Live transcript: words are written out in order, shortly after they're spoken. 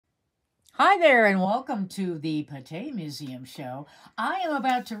Hi there, and welcome to the Potato Museum Show. I am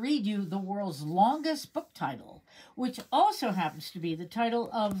about to read you the world's longest book title, which also happens to be the title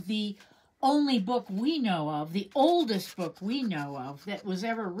of the only book we know of, the oldest book we know of that was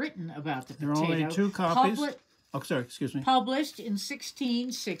ever written about the potato. There are only two copies. Excuse me. Published in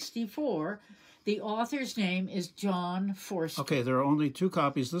 1664. The author's name is John Forster. Okay, there are only two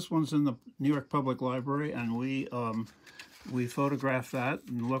copies. This one's in the New York Public Library, and we photographed that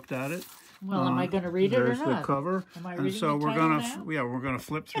and looked at it. Well, am I going to read it or not? There's the cover. Am I and reading so the we're title gonna now? we're gonna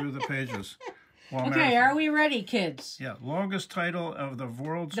flip through the pages. Okay, are we ready, kids? Yeah, longest title of the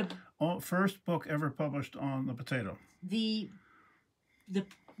world's first book ever published on the potato. The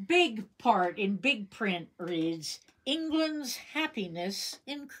big part in big print reads, England's happiness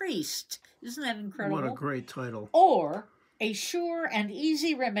increased. Isn't that incredible? What a great title. Or, a sure and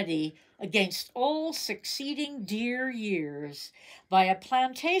easy remedy against all succeeding dear years by a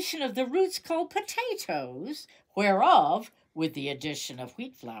plantation of the roots called potatoes, whereof, with the addition of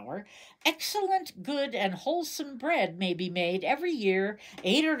wheat flour, excellent, good, and wholesome bread may be made every year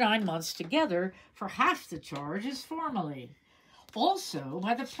 8 or 9 months together for half the charge as formerly. Also,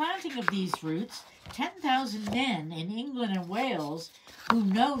 by the planting of these roots, 10,000 men in England and Wales, who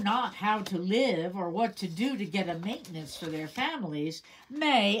know not how to live or what to do to get a maintenance for their families,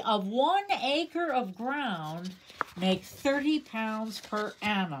 may, of 1 acre of ground, make 30 pounds per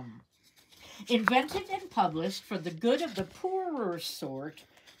annum. Invented and published for the good of the poorer sort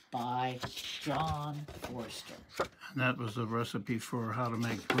by John Forster. And that was a recipe for how to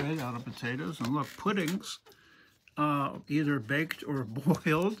make bread out of potatoes. And look, puddings, either baked or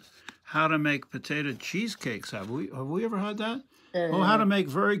boiled. How to make potato cheesecakes. Have we ever had that? How to make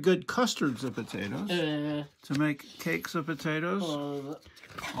very good custards of potatoes. To make cakes of potatoes.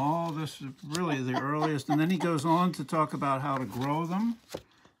 All this is really the earliest. And then he goes on to talk about how to grow them.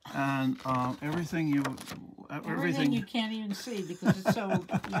 And everything you can't even see because it's so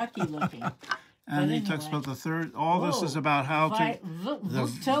yucky looking. And he talks about the third. All this is about how to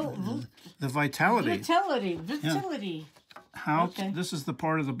the vitality. Vitality. Yeah. This is the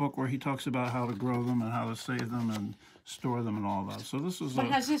part of the book where he talks about how to grow them and how to save them and store them and all that. So this is. But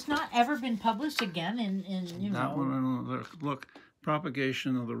has this not ever been published again in that one? Look.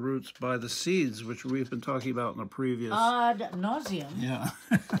 Propagation of the roots by the seeds, which we've been talking about in the previous... Ad nauseum. Yeah.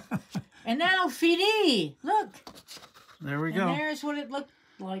 And now, Fidi, look. There we go. And there's what it looked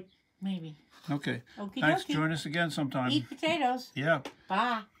like, maybe. Okay. Okie Thanks. dokie. Join us again sometime. Eat potatoes. Yeah.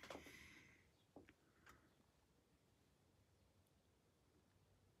 Bye.